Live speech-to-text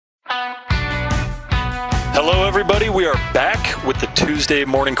are back with the Tuesday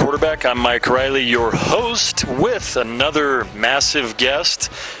Morning Quarterback. I'm Mike Riley, your host, with another massive guest,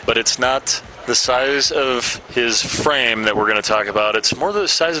 but it's not the size of his frame that we're going to talk about. It's more the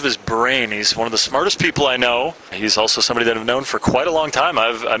size of his brain. He's one of the smartest people I know. He's also somebody that I've known for quite a long time.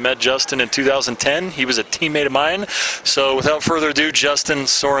 I met Justin in 2010. He was a teammate of mine. So without further ado, Justin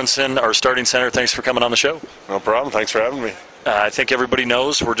Sorensen, our starting center, thanks for coming on the show. No problem. Thanks for having me. I think everybody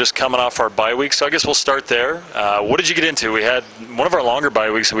knows we're just coming off our bye week, so I guess we'll start there. What did you get into? We had one of our longer bye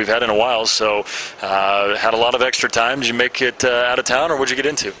weeks that we've had in a while, so had a lot of extra time. Did you make it out of town, or what did you get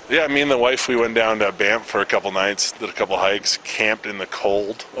into? Yeah, me and the wife, we went down to Banff for a couple nights, did a couple hikes, camped in the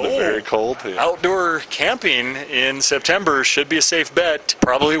cold, very cold. Yeah. Outdoor camping in September should be a safe bet.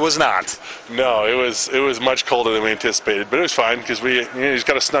 Probably was not. No, it was much colder than we anticipated, but it was fine because you just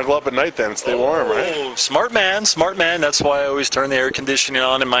got to snuggle up at night then and stay warm, right? Smart man. That's why I always turn the air conditioning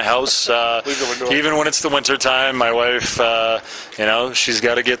on in my house. Even when it's the winter time, my wife, she's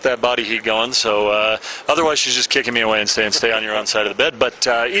got to get that body heat going. So otherwise, she's just kicking me away and saying, "Stay on your own side of the bed." But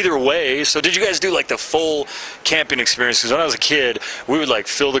either way, so did you guys do like the full camping experience? Because when I was a kid, we would like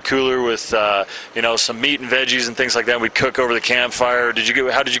fill the cooler with some meat and veggies and things like that. We'd cook over the campfire.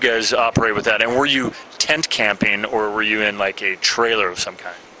 How did you guys operate with that? And were you tent camping, or were you in like a trailer of some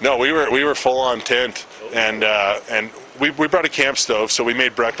kind? No, we were full on tent, and we brought a camp stove, so we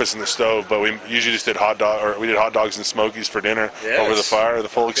made breakfast in the stove. But we usually just did hot dogs and Smokies for dinner over the fire, the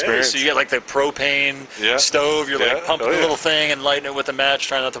full experience. So you get like the propane stove. You're like pumping the little thing and lighting it with a match,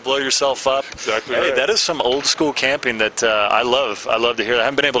 trying not to blow yourself up. Exactly. Hey, right. that is some old school camping that I love. I love to hear that. I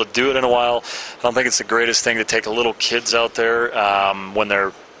haven't been able to do it in a while. I don't think it's the greatest thing to take little kids out there when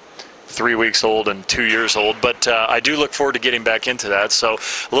they're 3 weeks old and 2 years old, but I do look forward to getting back into that. So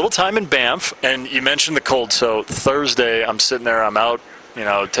a little time in Banff, and you mentioned the cold. So Thursday, I'm sitting there, I'm out,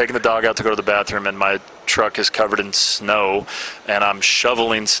 taking the dog out to go to the bathroom, and my truck is covered in snow, and I'm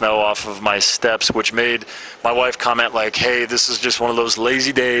shoveling snow off of my steps, which made my wife comment like, "Hey, this is just one of those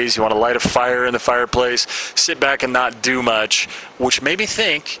lazy days. You want to light a fire in the fireplace, sit back and not do much," which made me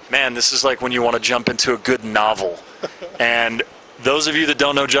think, man, this is like when you want to jump into a good novel. And those of you that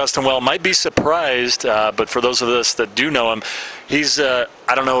don't know Justin well might be surprised, but for those of us that do know him, he's, I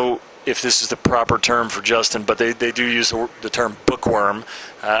don't know if this is the proper term for Justin, but they do use the term bookworm.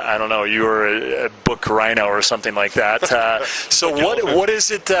 I don't know, you were a book rhino or something like that. So what is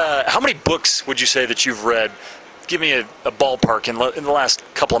it, how many books would you say that you've read? Give me a ballpark in the last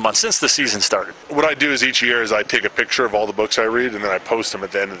couple of months since the season started. What I do is each year is I take a picture of all the books I read, and then I post them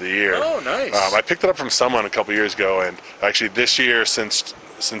at the end of the year. Oh, nice. I picked it up from someone a couple years ago, and actually this year, since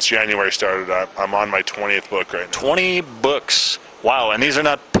January started, I'm on my 20th book right now. 20 books. Wow, and these are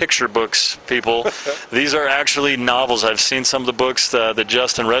not picture books, people. These are actually novels. I've seen some of the books that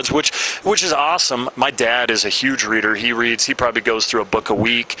Justin reads, which is awesome. My dad is a huge reader. He probably goes through a book a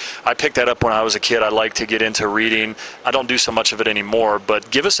week. I picked that up when I was a kid. I like to get into reading. I don't do so much of it anymore, but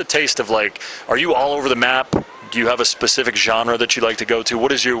give us a taste of, like, are you all over the map? Do you have a specific genre that you like to go to?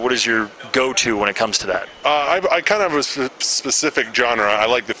 What is your go-to when it comes to that? I kind of have a specific genre. I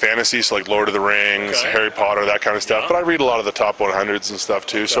like the fantasy, so like Lord of the Rings, Harry Potter, that kind of stuff. But I read a lot of the top 100s and stuff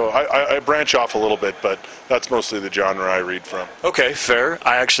too. So I branch off a little bit, but that's mostly the genre I read from. Okay, fair.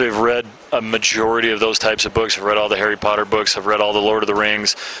 I actually have read a majority of those types of books. I've read all the Harry Potter books. I've read all the Lord of the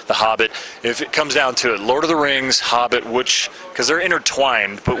Rings, The Hobbit. If it comes down to it, Lord of the Rings, Hobbit, because they're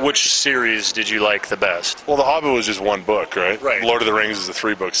intertwined, but which series did you like the best? Well, The Hobbit was just one book, right? Right. Lord of the Rings is a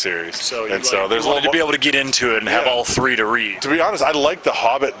 3-book series. So there's wanted to be able to get into it and have all three to read. To be honest, I like The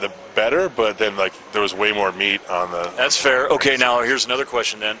Hobbit the better, but then like there was way more meat on the... That's fair. Okay, now here's another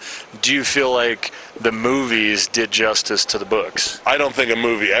question then. Do you feel like the movies did justice to the books? I don't think a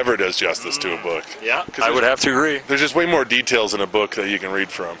movie ever does justice to a book. Yeah, I would have to agree. There's just way more details in a book that you can read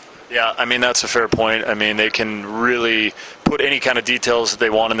from. Yeah, I mean, that's a fair point. I mean, they can really put any kind of details that they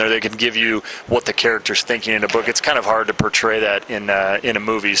want in there. They can give you what the character's thinking in a book. It's kind of hard to portray that in a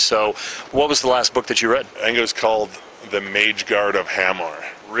movie. So what was the last book that you read? I think it was called The Mage Guard of Hamar.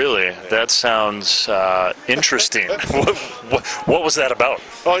 Really? Yeah. That sounds interesting. What was that about?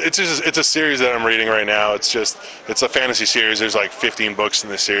 Oh, it's a series that I'm reading right now. It's a fantasy series. There's like 15 books in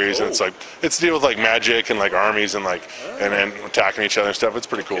the series, and it's to deal with like magic and like armies and like and attacking each other and stuff. It's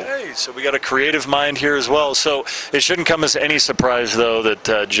pretty cool. Okay, so we got a creative mind here as well. So it shouldn't come as any surprise though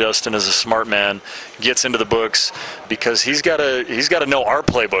that Justin, is a smart man, gets into the books, because he's got to know our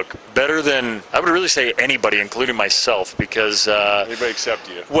playbook better than I would really say anybody, including myself, because anybody except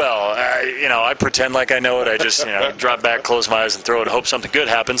you. you? Well, I pretend like I know it. I just, drop back, close my eyes, and throw it, hope something good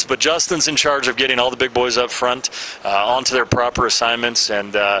happens. But Justin's in charge of getting all the big boys up front onto their proper assignments.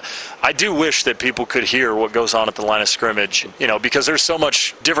 And I do wish that people could hear what goes on at the line of scrimmage, because there's so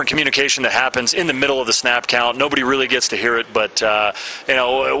much different communication that happens in the middle of the snap count. Nobody really gets to hear it. But,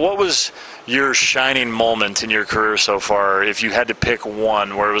 what was your shining moment in your career so far, if you had to pick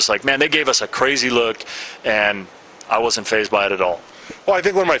one where it was like, man, they gave us a crazy look and I wasn't fazed by it at all? Well, I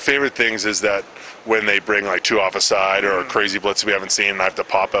think one of my favorite things is that when they bring like two off a side or a crazy blitz we haven't seen and I have to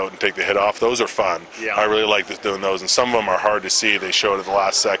pop out and take the hit off, those are fun. Yeah. I really like doing those, and some of them are hard to see. They show it at the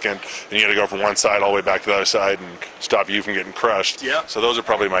last second, and you got to go from one side all the way back to the other side and stop you from getting crushed. Yeah. So those are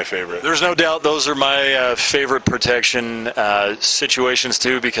probably my favorite. There's no doubt those are my favorite protection situations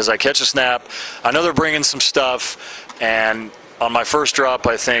too, because I catch a snap, I know they're bringing some stuff, and on my first drop,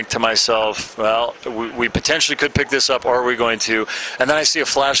 I think to myself, well, we potentially could pick this up, or are we going to? And then I see a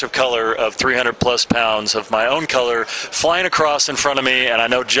flash of color of 300-plus pounds of my own color flying across in front of me, and I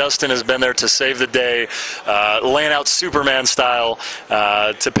know Justin has been there to save the day, laying out Superman style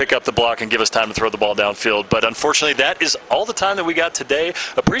to pick up the block and give us time to throw the ball downfield. But unfortunately, that is all the time that we got today.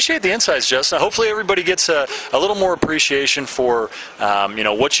 Appreciate the insights, Justin. Hopefully everybody gets a little more appreciation for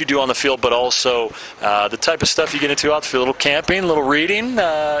what you do on the field, but also the type of stuff you get into out the field, a little camping, a little reading,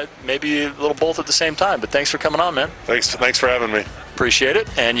 maybe a little both at the same time. But thanks for coming on, man. Thanks for having me. Appreciate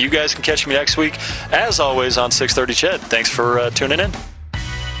it. And you guys can catch me next week, as always, on 630 Ched. Thanks for tuning in.